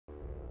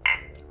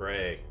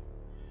Hooray.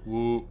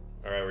 Woo.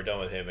 Alright, we're done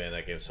with Hitman.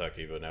 That game sucked,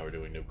 but now we're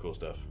doing new cool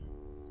stuff.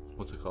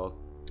 What's it called?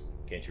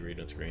 Can't you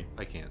read on screen?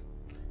 I can't.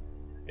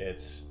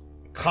 It's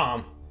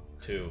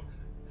XCOM2.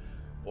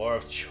 War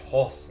of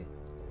Chosen.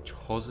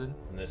 Chosen?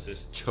 And this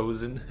is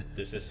Chosen?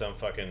 This is some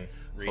fucking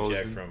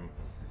reject from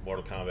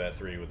Mortal Kombat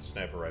 3 with a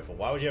sniper rifle.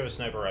 Why would you have a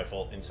sniper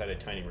rifle inside a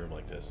tiny room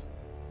like this?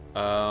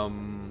 Oh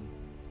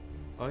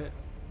yeah.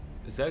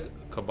 Is that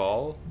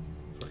Cabal?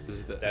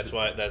 That's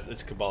why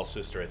it's Cabal's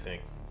sister, I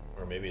think.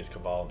 Or maybe it's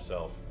Cabal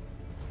himself.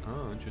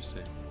 Oh,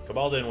 interesting.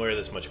 Cabal didn't wear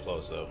this much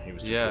clothes though. He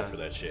was too cool for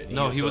that shit.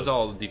 No, he was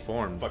all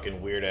deformed. Fucking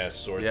weird ass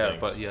sword things. Yeah,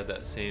 but he had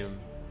that same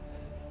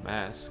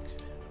mask.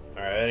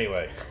 Alright,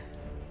 anyway.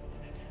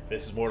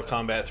 This is Mortal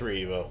Kombat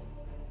 3, Evo.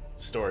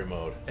 Story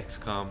mode.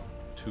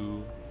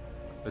 XCOM2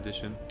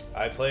 edition.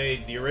 I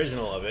played the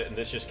original of it, and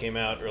this just came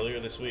out earlier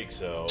this week,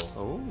 so...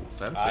 Oh,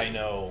 fancy. I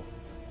know...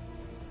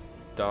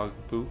 Dog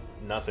poop?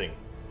 Nothing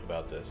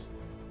about this.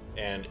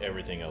 And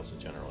everything else in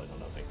general, I know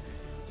nothing.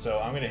 So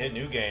I'm going to hit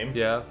new game.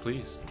 Yeah,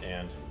 please.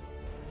 And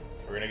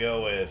we're going to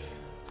go with...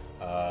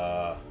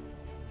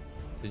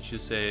 Didn't you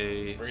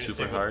say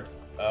super hard?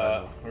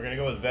 We're going to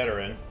go with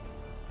veteran.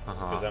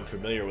 Because I'm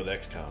familiar with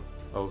XCOM.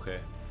 Okay.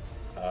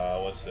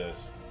 What's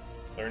this?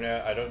 Learn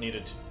that. I don't need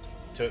it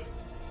to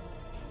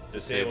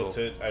disable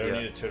to. I don't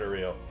need a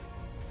tutorial.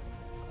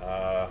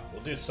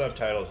 We'll do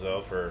subtitles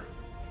though for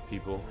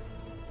people.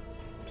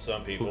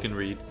 Some people who can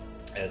read.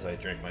 As I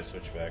drink my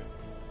switchback.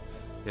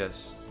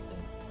 Yes.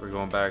 We're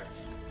going back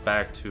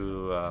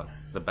to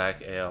the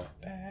back ale.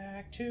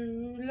 Back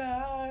to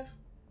life.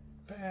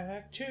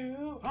 Back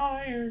to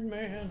Iron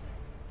Man.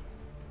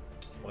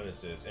 What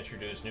is this?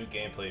 Introduce new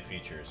gameplay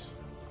features.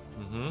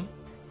 Mm-hmm.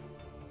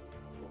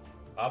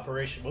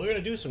 Operation. We're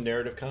gonna do some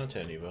narrative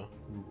content, Evo.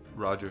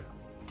 Roger.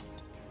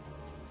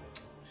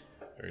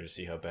 We're gonna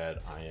see how bad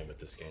I am at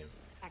this game.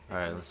 All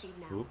right, let's.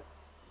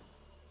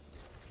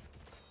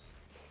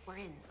 We're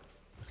in.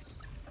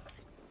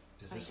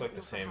 Is this like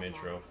the same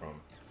intro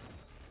from?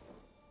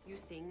 You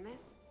seeing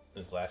this?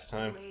 This last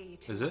time?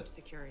 Is it?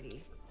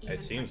 Security.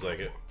 It seems like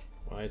it.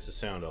 Why is the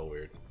sound all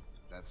weird?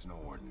 That's no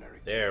ordinary.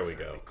 There we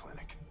go.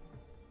 Clinic.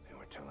 They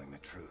were telling the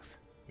truth.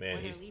 Man,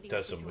 he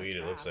does some weed.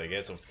 It looks like he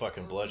has some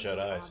fucking bloodshot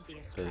eyes.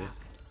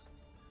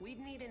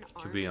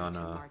 Could be on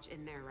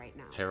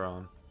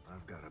Heron.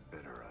 I've got a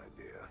better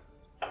idea.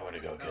 I want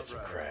to go get some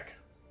crack.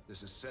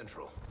 This is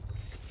Central.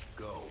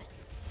 Go.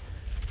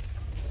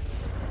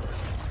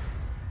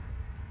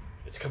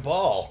 It's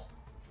Cabal.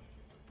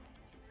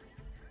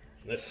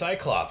 And it's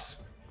Cyclops.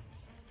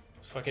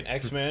 It's fucking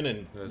X-Men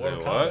and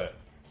Mortal Kombat.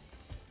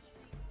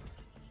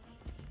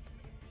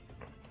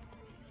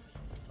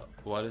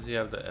 Why does he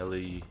have the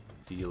LED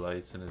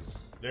lights in his...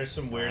 There's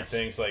some weird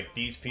things, like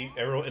these people...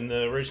 Everyone in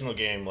the original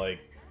game, like,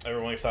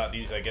 everyone thought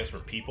these, I guess, were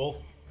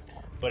people.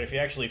 But if you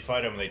actually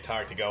fight them and they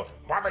talk, they go...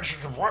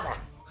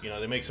 You know,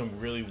 they make some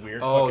really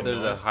weird fucking they're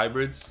noise. the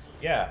hybrids?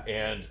 Yeah,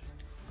 and...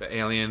 The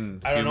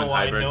alien I don't know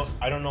why hybrids.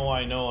 I don't know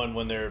why no one,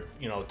 when they're,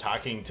 you know,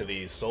 talking to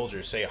these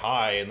soldiers, say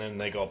hi, and then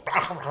they go...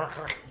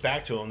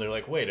 back to them. They're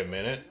like, wait a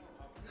minute.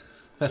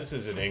 This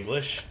isn't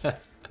English.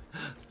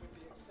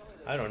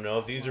 I don't know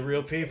if these are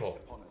real people.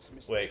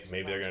 Wait,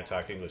 maybe they're gonna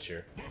talk English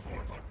here.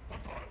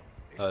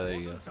 Oh, there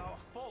you go.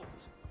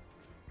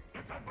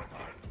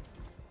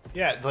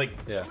 Yeah, like...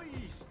 Yeah.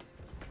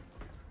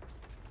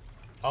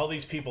 All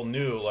these people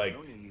knew, like,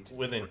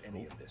 within...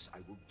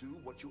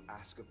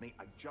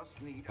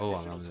 Hold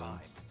on, I'm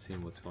just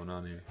seeing what's going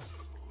on here.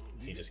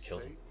 He just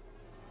killed him.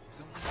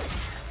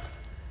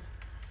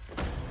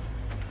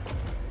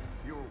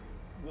 You're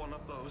one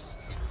of those.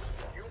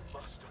 You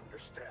must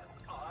understand.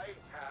 I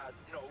had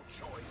no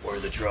choice. Where are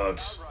the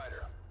drugs?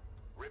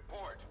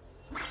 Report.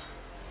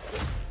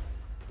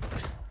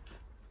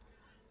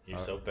 You're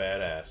so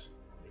badass.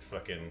 You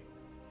fucking...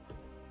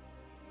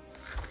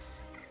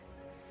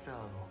 So,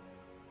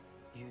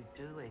 you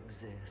do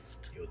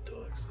exist. You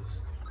do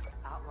exist.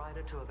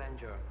 Outrider to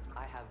Avenger,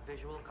 I have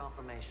visual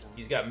confirmation.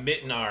 He's got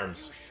mitten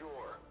arms.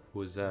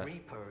 Who's that?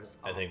 Reapers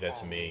I think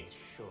that's me.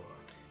 Sure.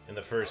 In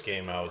the first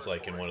game, I was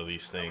like in one of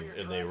these things,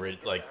 and they were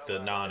like the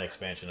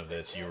non-expansion of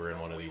this. You were in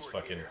one of these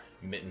fucking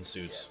mitten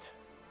suits.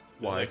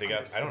 Why? Like they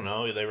got, I don't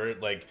know. They were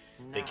like,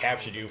 they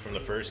captured you from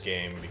the first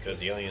game because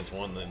the aliens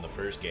won in the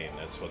first game.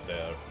 That's what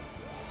the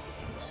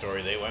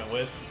story they went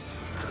with.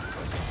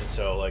 And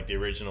so, like, the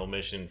original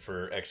mission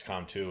for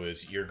XCOM 2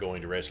 is you're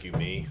going to rescue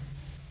me,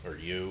 or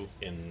you,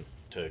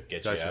 to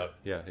get you out.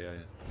 Yeah.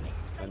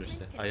 I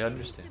understand. I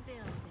understand.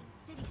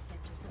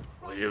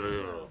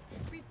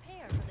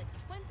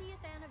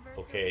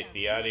 Okay,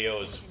 the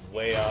audio is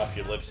way off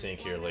your lip sync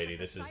here, lady.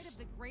 This is...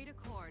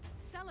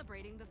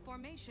 Celebrating the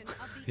formation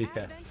of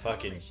Yeah.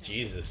 Fucking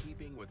Jesus.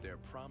 Keeping with their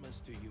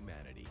promise to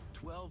humanity,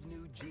 12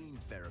 new gene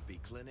therapy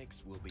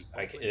clinics will be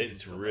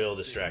It's real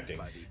distracting.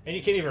 And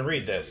you can't even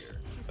read this.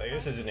 Like,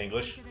 this isn't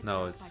English.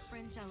 No, it's...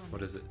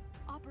 What is it?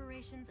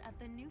 Operations at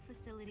the new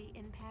facility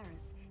in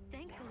Paris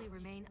thankfully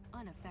remain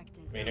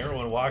unaffected. I mean,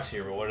 everyone walks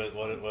here, but what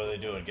are they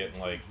doing? Getting,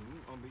 like,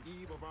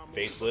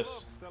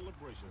 facelifts?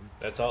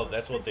 That's all.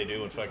 That's what they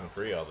do in fucking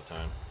Korea all the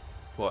time.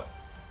 What?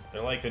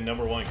 They're like the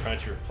 #1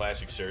 country for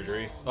plastic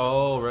surgery.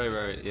 Oh,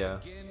 right, yeah.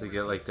 They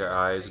get like their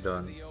eyes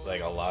done.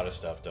 Like a lot of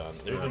stuff done.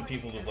 There's been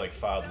people who've like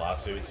filed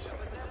lawsuits.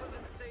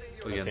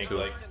 I Against think who?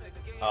 like,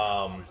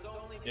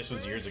 this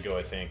was years ago.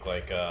 I think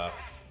like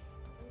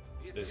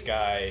this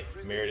guy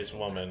married his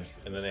woman,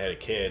 and then they had a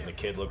kid, and the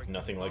kid looked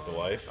nothing like the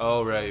wife.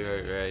 Oh,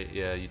 right.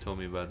 Yeah, you told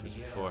me about this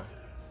before.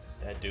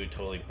 That dude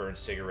totally burned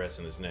cigarettes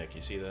in his neck.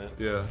 You see that?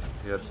 Yeah,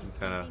 he had some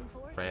kind of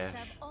Forces rash.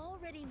 have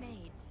already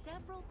made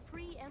several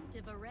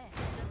preemptive arrests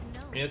of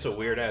known I mean, it's a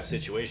weird ass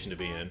situation to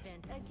be in.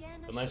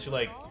 Again, Unless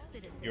assures you're all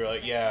citizens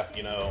like, yeah,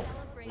 you know,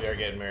 we are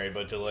getting married,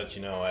 but to let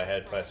you know, I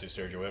had plastic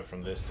surgery, went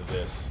from this to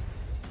this.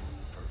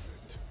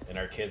 Perfect. And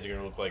our kids are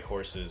gonna look like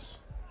horses,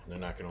 and they're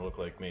not gonna look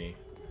like me.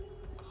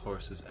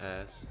 Horse's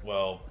ass.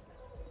 Well,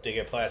 they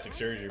get plastic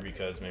surgery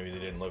because maybe they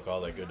didn't look all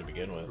that good to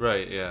begin with.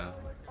 Right, yeah.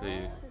 So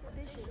you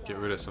get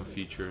rid of some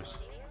features.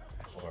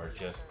 Or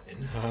just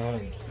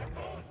enhance.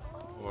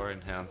 Or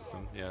enhance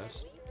them,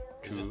 yes.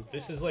 True.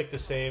 This is like the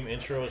same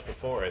intro as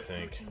before, I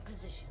think.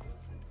 position.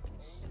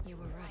 You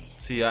were right.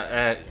 See,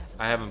 I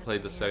haven't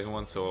played the second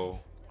one, so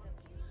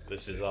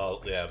This is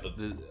all, yeah, but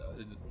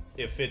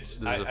if it's, This is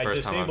the I first time I've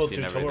disabled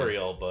seen everything.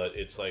 tutorial, but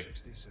it's like,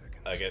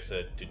 I guess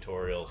a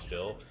tutorial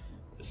still.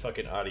 This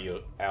fucking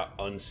audio out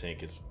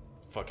unsync is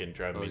fucking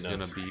driving me it's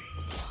nuts. gonna beep.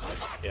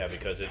 Yeah,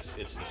 because it's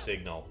the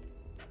signal.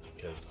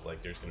 Because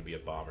like there's gonna be a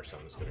bomb or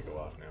something that's gonna go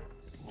off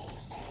now.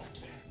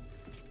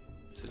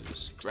 It's a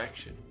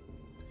distraction.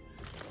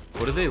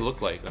 What do they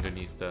look like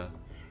underneath the?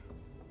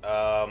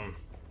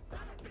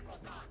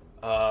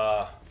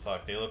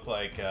 Fuck, they look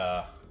like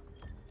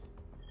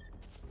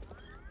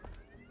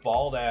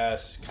bald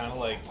ass, kind of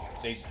like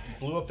they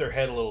blew up their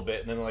head a little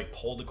bit and then like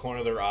pulled the corner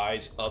of their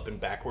eyes up and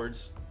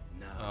backwards.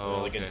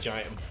 Oh, Like okay. a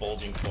giant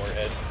bulging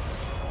forehead.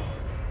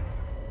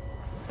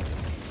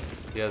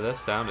 Yeah, that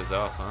sound is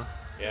off, huh?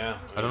 Yeah.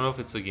 I don't know if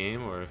it's the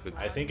game or if it's.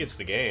 I think it's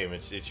the game.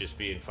 It's just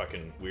being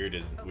fucking weird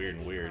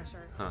and weird.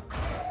 Huh.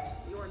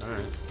 All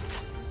right.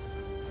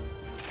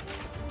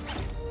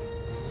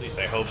 At least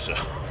I hope so.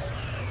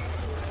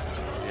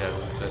 Yeah,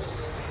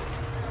 that's.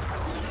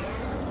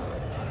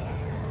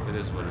 It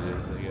is what it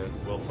is, I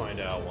guess. We'll find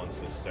out once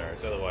this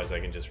starts. Otherwise, I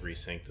can just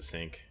resync the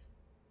sync.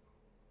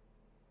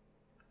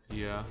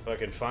 Yeah.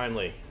 Fucking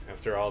finally,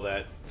 after all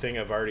that thing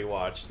I've already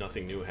watched,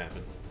 nothing new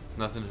happened.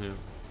 Nothing who.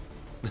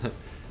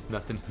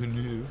 Nothing who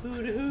knew.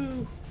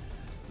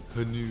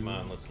 Who knew. Come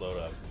on, let's load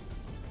up.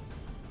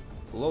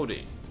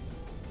 Loading.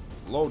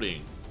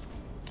 Loading.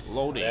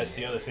 Loading. That's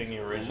the other thing the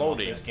original.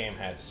 Loading. This game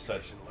had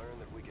such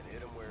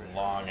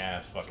long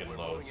ass fucking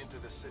loads.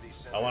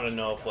 I want to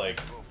know if like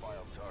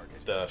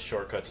the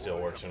shortcut still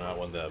works or not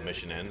when the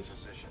mission ends.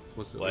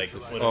 What's the, Like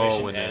what's the, when the oh,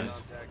 mission when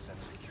ends.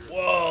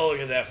 Whoa! Look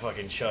at that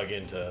fucking chug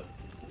into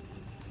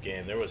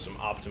game. There was some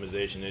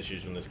optimization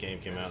issues when this game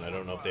came out, and I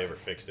don't know if they ever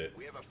fixed it.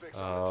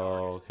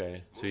 Oh,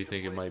 okay. So you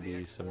think it might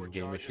be some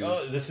game issues?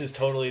 Oh, this is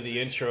totally the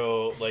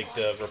intro, like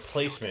the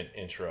replacement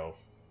intro.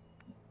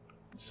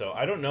 So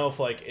I don't know if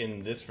like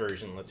in this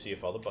version, let's see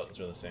if all the buttons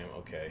are the same.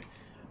 Okay.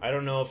 I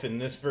don't know if in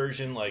this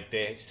version like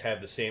they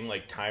have the same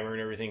like timer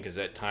and everything because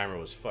that timer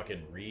was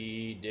fucking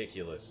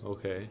ridiculous.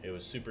 Okay. It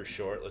was super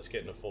short. Let's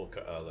get into full.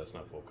 That's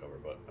not full cover,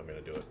 but I'm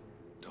gonna do it.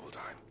 Double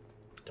time.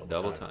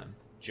 Double time.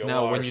 Joe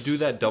Now, when Ars- you do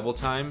that double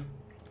time,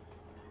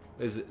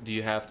 do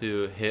you have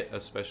to hit a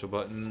special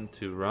button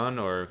to run,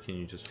 or can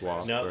you just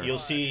walk? No, or- you'll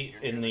see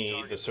in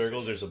the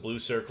circles. There's a blue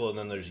circle and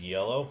then there's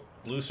yellow.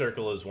 Blue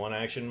circle is one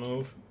action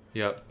move,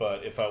 Yep.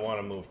 but if I want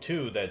to move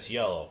two, that's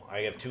yellow.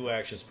 I have 2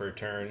 actions per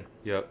turn.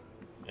 Yep.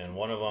 And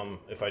one of them,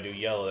 if I do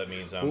yellow, that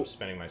means I'm Well,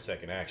 spending my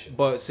second action.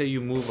 But say you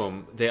move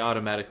them, they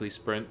automatically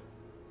sprint.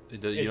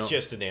 It's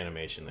just an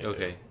animation they do.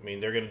 Okay. I mean,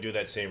 they're going to do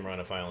that same run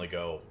if I only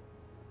go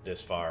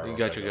this far. Or if I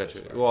Gotcha, go this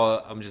gotcha. far.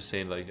 Well, I'm just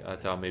saying, like, I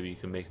thought maybe you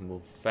can make them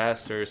move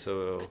faster,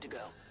 so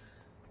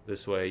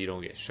this way you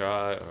don't get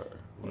shot, or...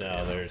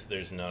 No,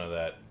 there's none of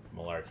that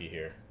malarkey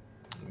here.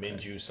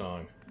 Minju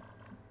song.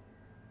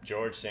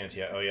 George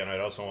Santiago. Oh yeah, and I'd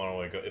also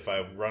want to go if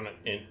I run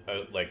in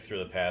like through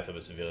the path of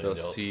a civilian. They'll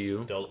see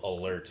you. They'll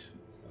alert.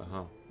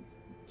 Uh-huh.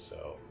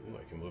 So ooh,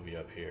 I can move you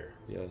up here.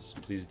 Yes,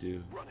 please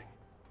do. Running.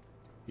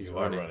 He's You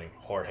are running. running.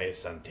 Jorge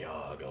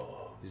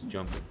Santiago. He's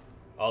jumping.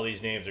 All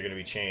these names are going to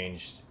be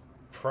changed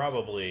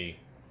probably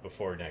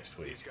before next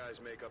week. These guys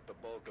make up the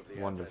bulk of the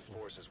Wonderful. Advent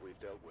forces we've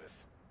dealt with.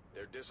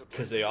 Their discipline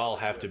 'Cause they all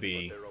is have to good,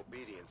 be- but their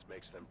obedience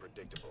makes them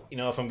predictable. You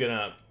know, if I'm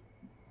gonna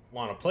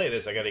want to play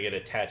this, I got to get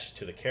attached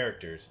to the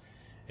characters,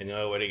 and the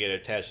only way to get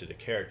attached to the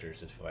characters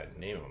is if I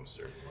name them a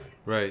certain way.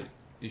 Right.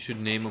 You should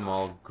name them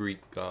all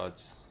Greek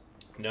gods.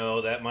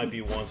 No, that might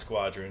be one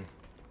squadron.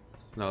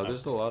 No,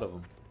 there's a lot of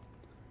them.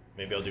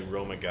 Maybe I'll do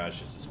Roman gods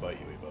just to spite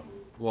you, Evo.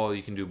 Well,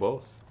 you can do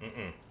both.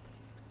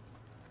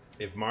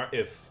 If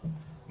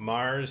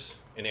Mars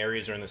and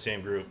Ares are in the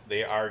same group,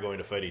 they are going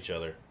to fight each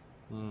other.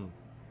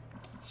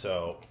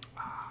 So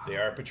they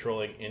are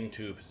patrolling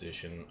into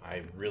position.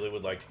 I really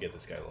would like to get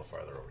this guy a little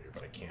farther over here,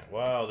 but I can't.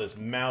 Wow, this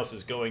mouse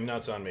is going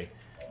nuts on me.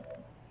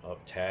 Up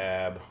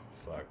tab.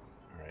 Fuck.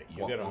 All right, you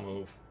gotta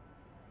move.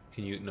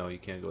 Can you? No, you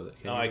can't go there.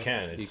 No, I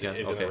can. You It's, can?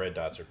 even Okay. the red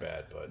dots are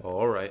bad, but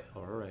All right.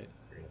 All right.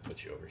 we're gonna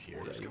put you over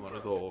here. Yeah, you want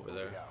to go over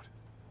there.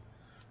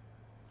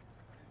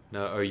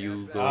 Now, are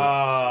you going?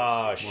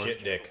 Ah,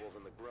 shit, Dick.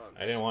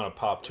 I didn't want to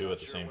pop two at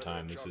the same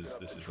time. This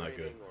is not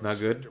good. Not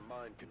good.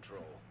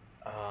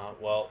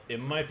 Well, it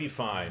might be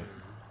fine.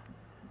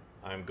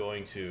 I'm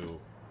going to.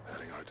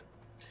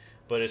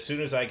 But as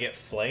soon as I get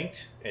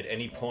flanked, at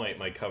any point,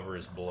 my cover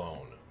is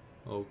blown.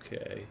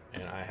 Okay.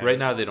 And I have Right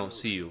now, they don't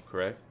see you,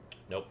 correct?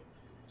 Nope.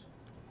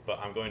 But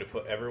I'm going to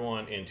put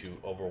everyone into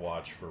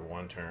Overwatch for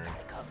one turn.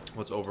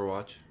 What's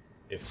Overwatch?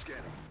 If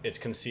it's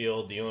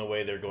concealed, the only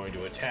way they're going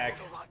to attack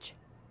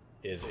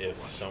is if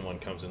someone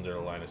comes into their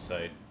line of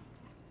sight.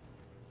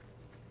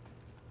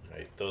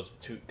 Right, those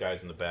two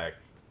guys in the back.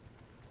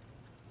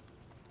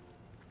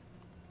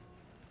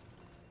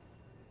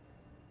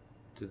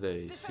 Do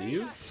they see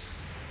you?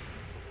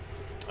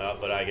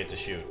 But I get to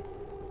shoot.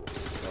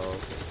 Oh,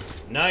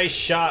 okay. Nice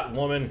shot,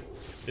 woman.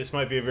 This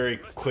might be a very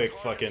quick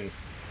fucking...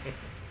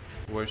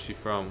 Where's she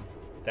from?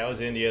 That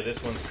was India,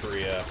 this one's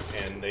Korea,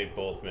 and they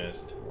both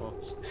missed. Well,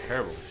 it's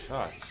terrible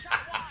shots.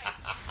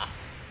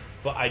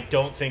 But I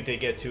don't think they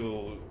get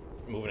to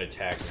move an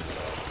attack now,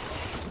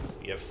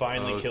 though. You have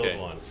finally killed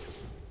one.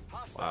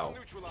 Wow.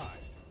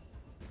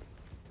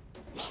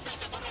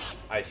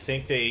 I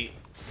think they...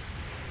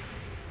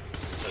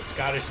 The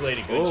Scottish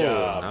lady, good Oh,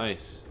 job.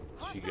 nice.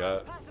 She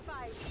got...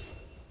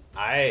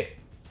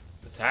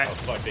 Attack. Oh,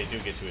 fuck, they do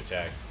get to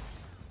attack.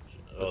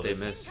 But they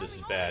missed. This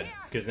is bad.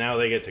 Because now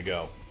they get to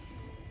go.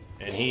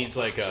 And he's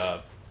like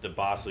the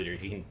boss leader.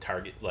 He can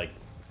target, like,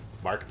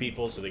 mark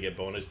people so they get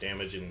bonus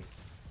damage and...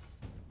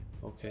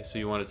 Okay, so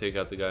you want to take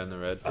out the guy in the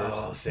red first?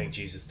 Oh, thank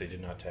Jesus they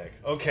did not attack.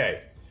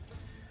 Okay.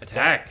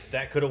 Attack!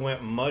 That could have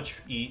went much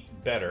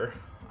better.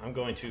 I'm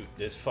going to...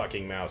 This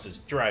fucking mouse is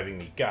driving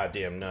me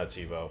goddamn nuts,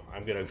 Evo.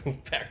 I'm going to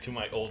move back to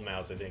my old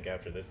mouse, I think,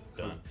 after this is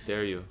done.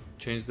 Dare you.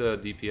 Change the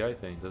DPI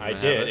thing. Doesn't I it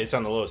did. have it? It's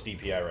on the lowest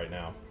DPI right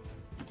now.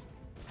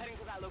 Heading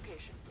to that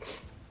location.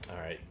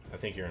 Alright. I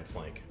think you're in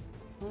flank.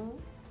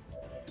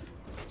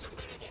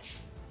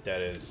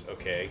 That is...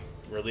 Okay.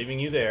 We're leaving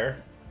you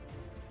there.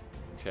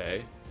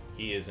 Okay.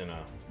 He is in a...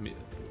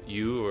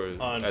 You, or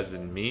as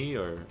in me,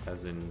 or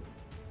as in...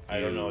 I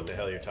don't know what the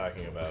hell you're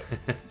talking about.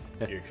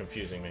 You're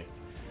confusing me.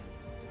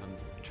 I'm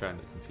trying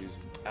to confuse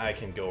you. I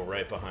can go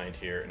right behind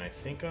here, and I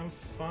think I'm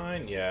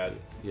fine. Yeah,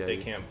 they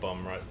can't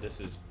bum right. This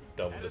is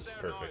double. This is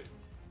perfect.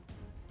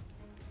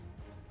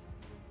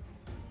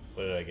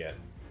 What did I get?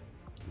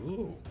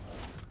 Ooh.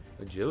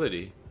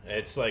 Agility.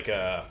 It's like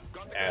a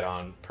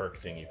add-on perk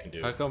thing you can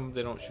do. How come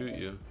they don't shoot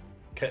you?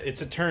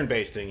 It's a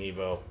turn-based thing,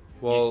 Evo.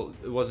 Well,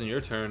 it wasn't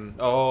your turn.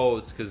 Oh,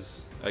 it's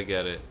because I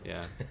get it.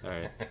 Yeah. All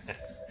right.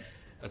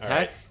 Attack. All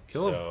right,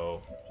 Kill him.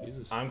 so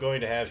Jesus. I'm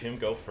going to have him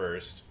go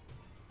first.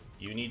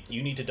 You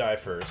need to die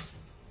first.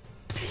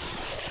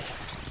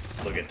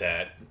 Look at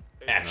that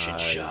action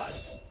Nice. shot.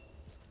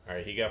 All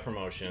right, he got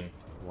promotion.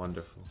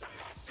 Wonderful.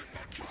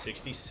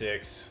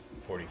 66,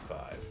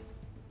 45.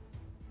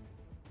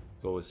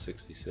 Go with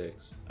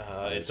 66.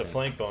 It's a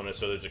flank bonus,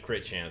 so there's a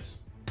crit chance.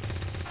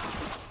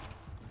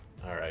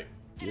 All right.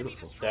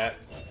 Beautiful. That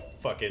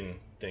fucking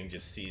thing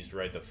just seized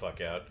right the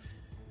fuck out.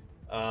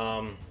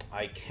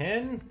 I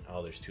can...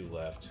 Oh, there's two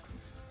left.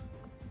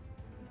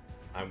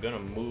 I'm gonna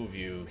move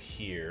you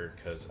here,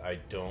 because I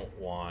don't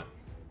want...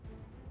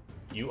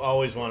 You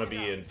always want to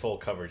be in full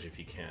coverage if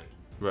you can.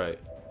 Right.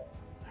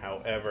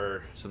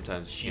 However,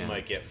 Sometimes she you can't.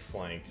 might get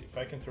flanked. If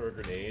I can throw a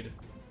grenade...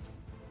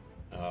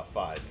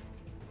 5.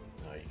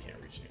 No, you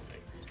can't reach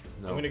anything.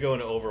 No. I'm gonna go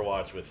into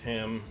Overwatch with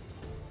him.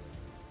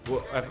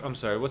 Well, I'm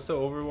sorry. What's the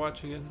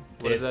Overwatch again?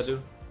 What does that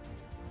do?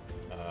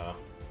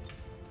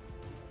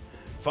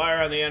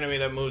 Fire on the enemy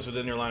that moves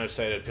within your line of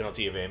sight at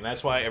penalty of aim.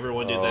 That's why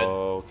everyone did that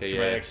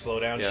dramatic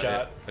slowdown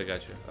shot. Yeah, I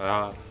got you.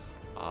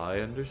 I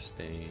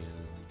understand.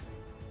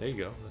 There you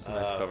go. That's a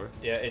nice cover.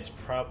 Yeah, it's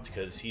probably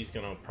because he's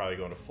gonna probably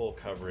go into full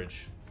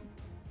coverage.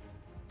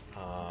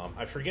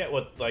 I forget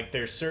what, like,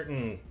 there's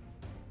certain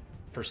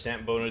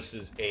percent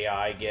bonuses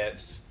AI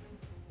gets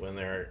when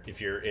if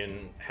you're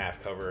in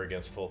half cover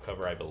against full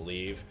cover, I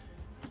believe.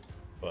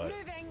 But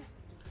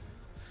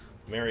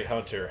Mary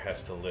Hunter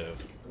has to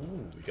live.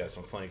 Ooh, we got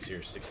some flanks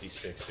here,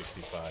 66,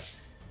 65.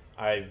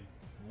 I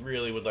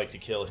really would like to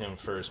kill him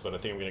first, but I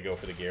think I'm going to go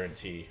for the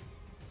guarantee.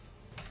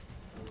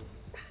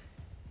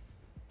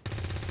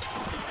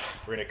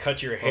 We're going to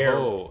cut your hair.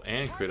 Oh,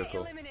 and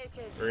critical.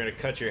 We're going to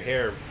cut your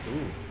hair.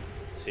 Ooh.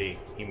 See,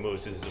 he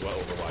moves. This is what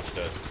Overwatch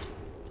does.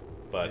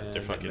 But And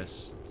they're fucking...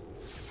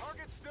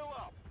 Target's still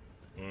up.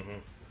 Mm-hmm.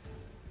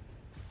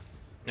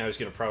 Now he's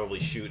going to probably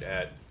shoot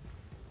at...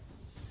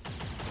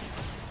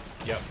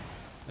 Yep.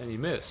 And he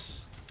missed.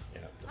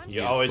 Yeah.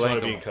 You You always want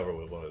to flank be him. in cover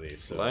with one of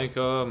these. So. Flank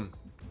him.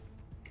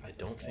 I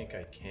don't think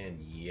I can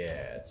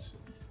yet.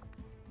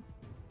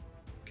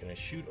 Can I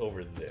shoot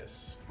over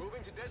this?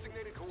 Moving to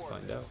designated Let's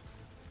coordinates. find out.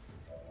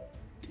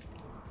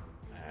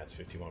 That's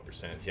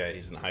 51%. Yeah,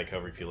 he's in high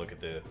cover if you look at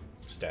the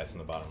stats in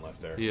the bottom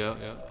left there. Yeah,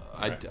 yeah.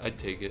 Right. I'd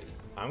take it.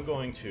 I'm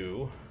going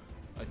to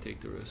I'd take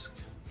the risk.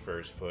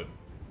 first put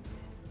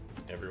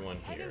everyone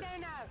here.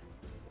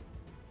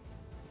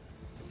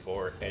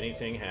 Before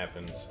anything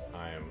happens,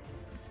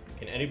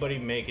 Can anybody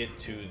make it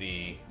to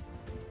the...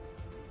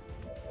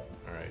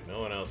 Alright,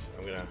 no one else.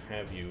 I'm gonna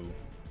have you...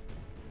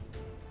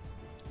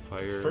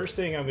 Fire. First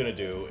thing I'm gonna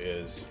do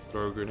is...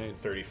 Throw a grenade.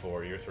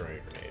 34, you're throwing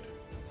a grenade.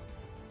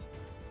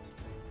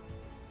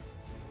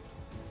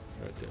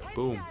 Right there.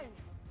 Boom.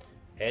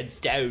 Heads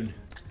down.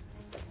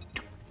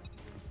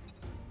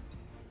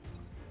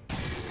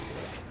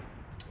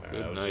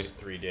 That was night. just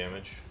 3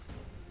 damage.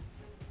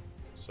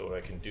 So what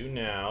I can do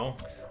now...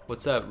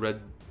 What's that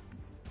red...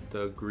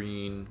 The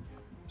green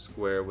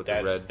square with the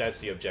red... That's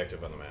the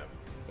objective on the map.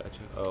 Gotcha.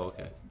 Oh,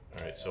 okay.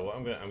 Alright, so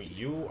what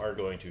you are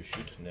going to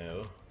shoot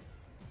now.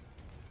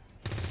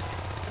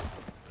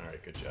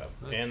 Alright, good job.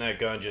 Nice. And that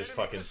gun just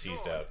fucking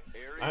seized out.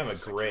 I am a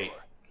great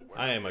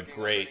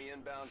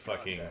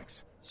fucking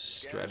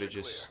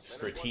Strategist.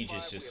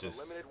 strategist.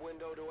 Limited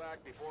window to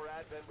act before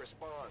Advent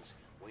responds.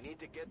 We need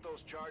to get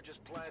those charges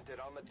planted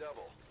on the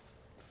double.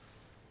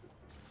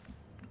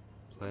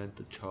 Plant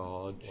the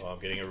charge. Well, I'm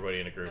getting everybody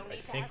in a group. I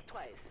think.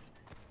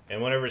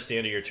 And whenever it's the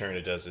end of your turn,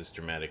 it does this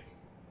dramatic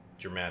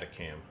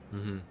cam.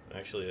 Mm-hmm.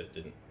 Actually, it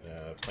didn't.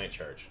 Plant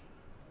charge.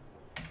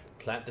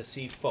 Plant the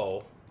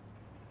C4.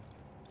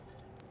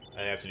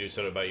 I have to do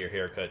something about your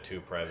haircut too,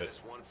 Private.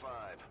 1-5.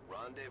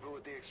 Rendezvous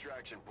at the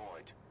extraction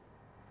point.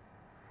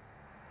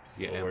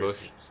 You get Oh,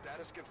 ambushed.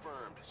 Status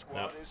confirmed.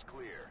 Squad Nope. is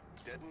clear.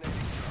 Detonating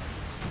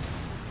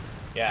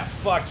charges. Yeah,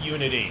 fuck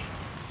Unity.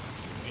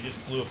 You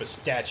just blew up a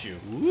statue.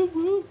 Whoop,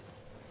 whoop.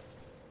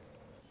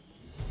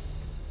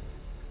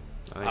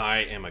 Nice. I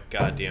am a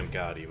goddamn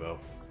god, Evo.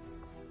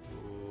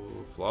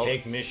 Ooh, flawless.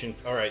 Take mission.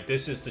 Alright,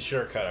 this is the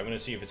shortcut. I'm going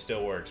to see if it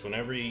still works.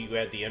 Whenever you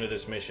at the end of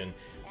this mission,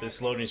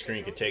 this loading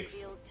screen could take...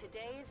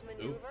 Today's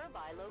maneuver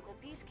by local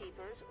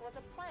peacekeepers was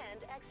a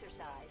planned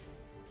exercise.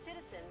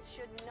 Citizens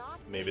should not...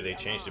 Maybe they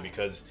changed it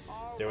because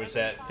there was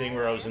that thing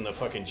where I was in the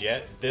fucking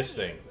jet. This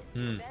thing.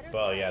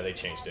 Well, yeah, they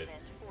changed it.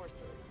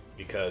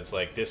 Because,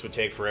 like, this would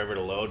take forever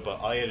to load, but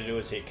all you had to do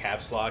was hit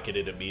caps lock and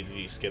it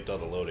immediately skipped all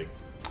the loading.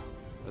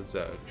 That's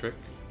a trick.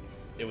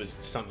 It was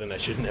something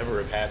that should never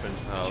have happened.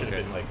 Oh, It should okay.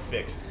 have been, like,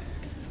 fixed.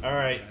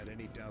 Alright.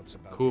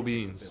 Cool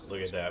beans.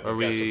 Look at that. Are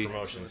We've got we- some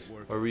promotions.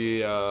 Are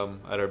we at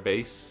our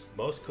base?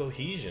 Most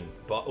cohesion.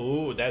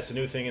 Ooh, that's the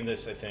new thing in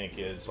this, I think,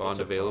 is... Bond what's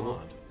a available?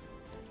 bond?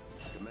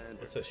 Commander,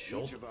 What's a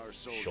shoulder? each of our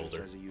soldiers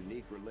Shoulder. has a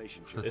unique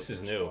relationship This with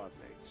is their new. squad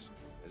mates.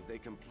 As they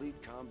complete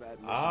combat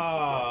missions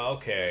Ah,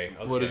 together,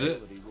 okay. What is okay.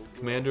 it?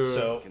 Commander.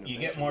 So, you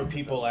get more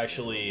people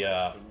actually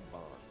bond.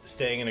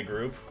 staying in a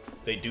group.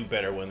 They do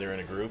better when they're in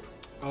a group.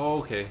 Oh,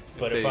 okay.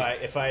 But if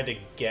I had to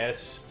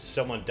guess,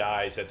 someone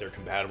dies that they're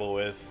compatible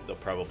with, they'll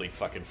probably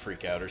fucking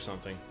freak out or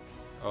something.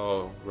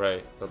 Oh,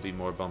 right. They'll be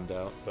more bummed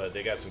out. But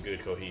they got some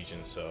good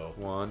cohesion, so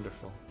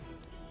Wonderful.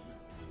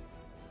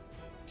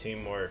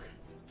 teamwork.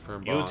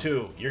 Firm You bond.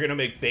 two, you're gonna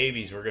make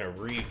babies. We're gonna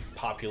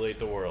repopulate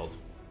the world.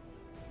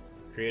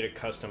 Create a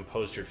custom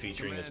poster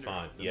featuring this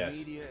bond. The Yes.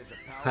 media is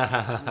a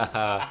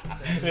powerful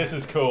tool This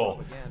is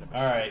cool.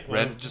 All right.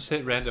 well, Just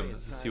hit random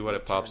to see what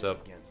it pops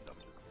up. against them.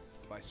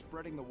 By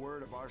spreading the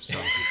word of our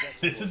soldiers'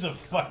 this is a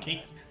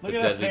fucking. Look The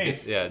at that deadly,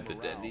 face. yeah, the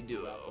deadly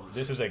duo.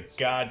 This is a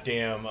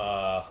goddamn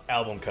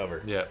album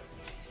cover. Yeah.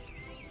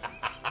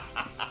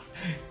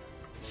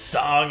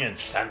 Song in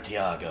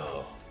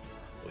Santiago.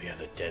 We are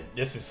the dead.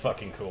 This is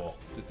fucking cool.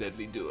 The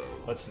deadly duo.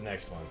 What's the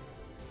next one?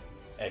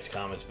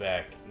 XCOM is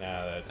back.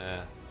 Nah, that's.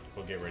 Yeah.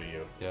 We'll get rid of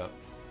you. Yeah.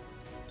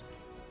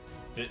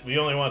 We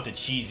only want the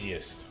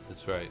cheesiest.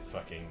 That's right.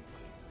 Fucking.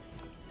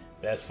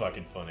 That's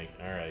fucking funny.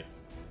 All right.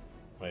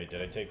 Wait,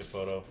 did I take the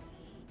photo?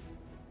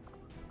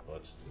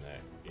 What's the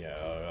next?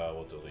 Yeah,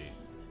 we'll delete.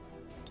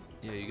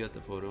 Yeah, you got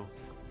the photo.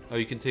 Oh,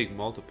 you can take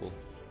multiple.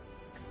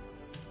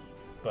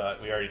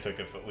 But we already took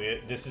a.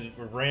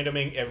 We're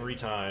randoming every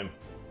time,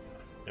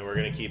 and we're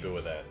gonna keep it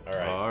with that. All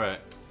right. All right.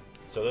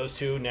 So those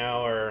two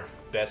now are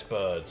best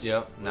buds.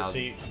 Yep. Let's Now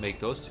see. make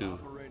those two.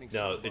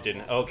 No, it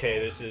didn't. Okay,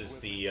 this is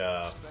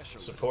the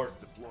support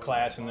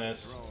class in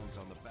this.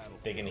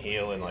 They can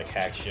heal and like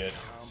hack shit.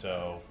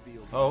 So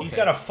Oh, okay. he's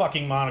got a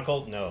fucking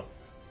monocle. No,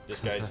 this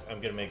guy's. I'm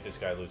gonna make this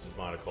guy lose his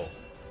monocle.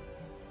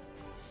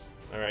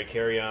 All right,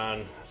 carry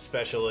on.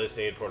 Specialist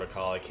aid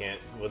protocol. I can't.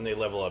 When they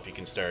level up, you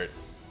can start.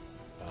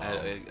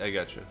 I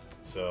gotcha.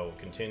 So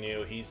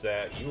continue. He's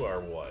that. You are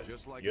what?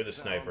 Just like You're it the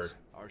sniper. sounds,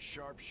 our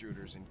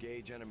sharpshooters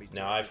engage enemy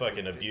Now I targets from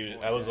fucking a abuse.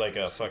 pinpoint I was like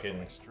a accuracy from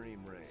fucking extreme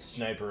range.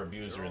 sniper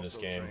abuser in this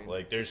game.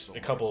 Like, there's a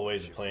couple of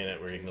ways of playing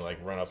it where you can like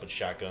run up with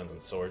shotguns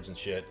and swords and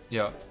shit.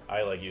 Yeah.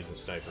 I like using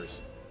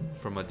snipers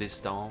From a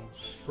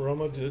distance.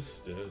 from a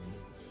distance.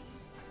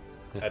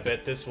 I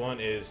bet this one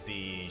is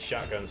the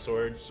shotgun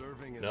sword.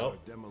 Serving as Nope.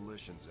 our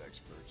demolitions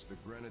experts, the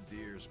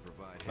grenadiers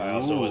provide I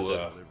also was Ooh.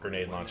 a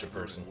grenade launcher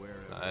person.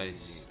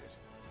 Nice.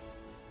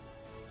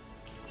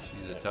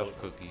 He's a tough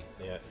cookie.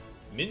 Yeah,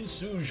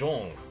 Minsu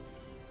Zhong,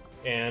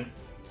 and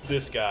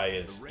this guy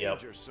is. The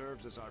Yep, Ranger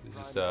serves as our He's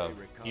just, primary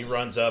he reconnaissance,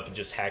 runs up and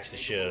just hacks the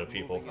shit out of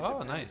people. moving Oh,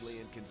 nice. independently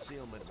in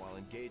concealment while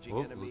engaging Oh,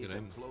 look enemies at at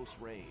him. close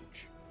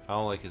range. I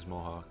don't like his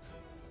mohawk.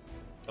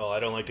 Oh, I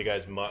don't like the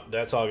guy's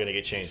that's all gonna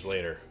get changed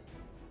later.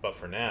 But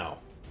for now,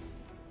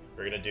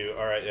 we're gonna do.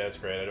 All right, that's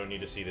great. I don't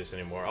need to see this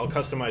anymore. I'll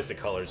customize the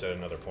colors at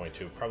another point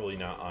too. Probably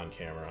not on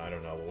camera. I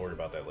don't know. We'll worry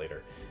about that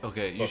later.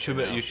 Okay, you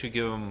should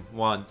give them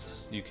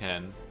once you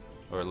can,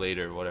 or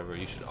later, whatever.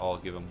 You should all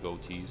give them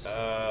goatees.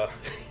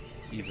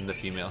 Even the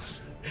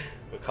females.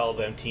 We call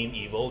them Team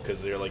Evil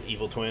because they're like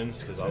evil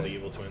twins. Because all the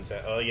evil twins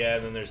have. Oh yeah,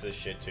 and then there's this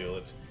shit too.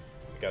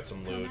 We got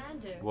some loot.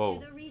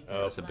 Whoa,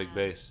 that's a big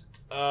base.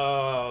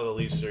 Oh,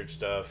 the research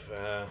stuff.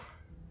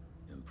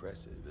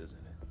 Impressive, isn't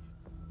it?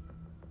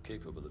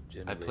 Capable of I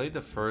generating. played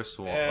the first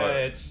one.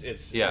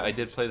 It's. Yeah, I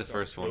did play the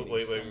first one.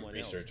 Wait,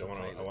 research. I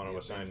want to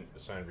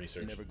assign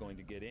research. Never going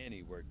to get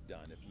any work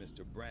done if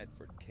Mr.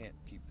 Bradford can't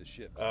keep the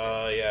ship.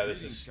 Yeah,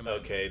 this is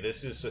okay.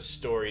 This is a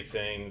story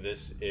thing.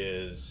 This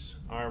is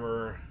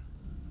armor.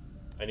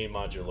 I need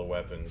modular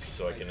weapons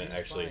so I can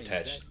actually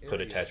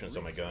put attachments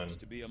on my gun.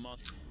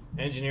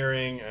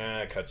 Engineering,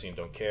 cutscene,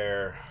 don't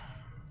care.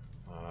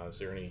 Is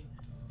there any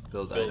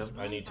build item?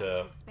 I need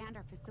to.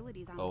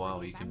 Oh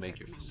wow, you can make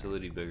your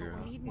facility bigger.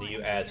 Huh?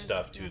 You add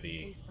stuff to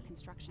the.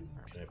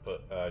 Can I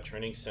put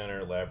training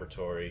center,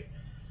 laboratory,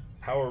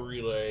 power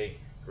relay,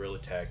 guerrilla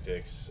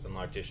tactics,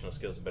 unlock additional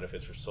skills and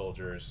benefits for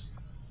soldiers.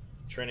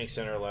 Training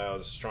center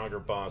allows stronger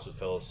bonds with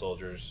fellow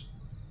soldiers.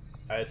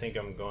 I think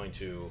I'm going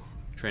to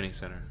training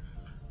center.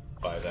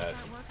 Buy that.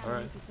 All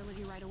right.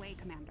 Facility right away,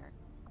 Commander.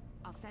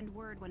 I'll send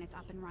word when it's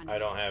up and running. I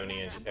don't have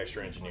any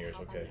extra engineers.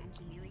 Okay.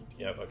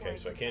 Yep. Okay.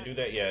 So I can't do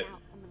that yet.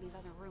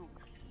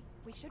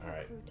 We should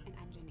recruit an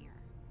engineer.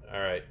 All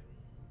right.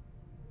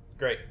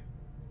 Great.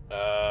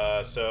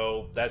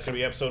 So that's gonna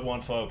be episode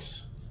 1,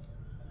 folks.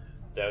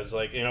 That was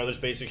like, there's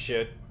basic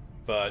shit,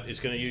 but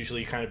it's gonna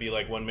usually kind of be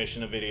like one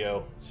mission a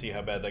video. See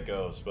how bad that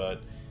goes,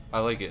 but I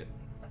like it.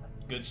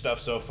 Good stuff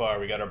so far.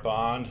 We got our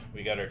Bond.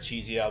 We got our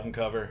cheesy album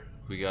cover.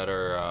 We got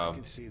our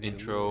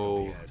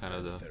intro, kind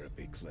of the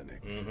therapy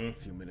clinic.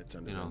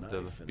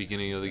 The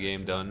beginning of the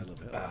game done.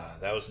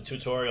 That was the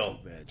tutorial.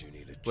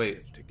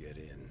 Wait, to get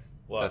in.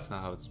 What? That's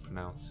not how it's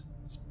pronounced.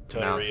 It's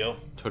Totorio.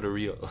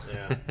 Totorio.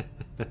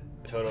 Yeah.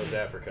 Toto's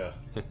Africa.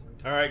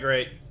 All right,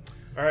 great.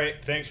 All right,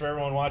 thanks for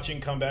everyone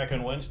watching. Come back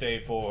on Wednesday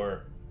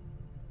for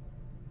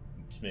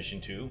it's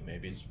mission 2.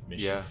 Maybe it's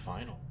mission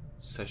final.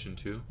 Session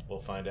 2. We'll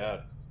find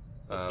out.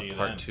 We'll see you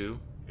part then. 2.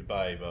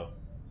 Goodbye, Evo.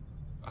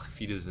 Auf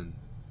Wiedersehen.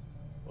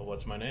 Well,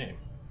 what's my name?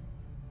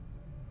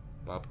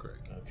 Bob Craig.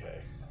 Okay.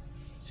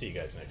 See you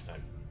guys next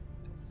time.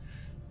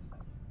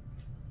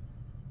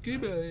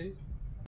 Goodbye.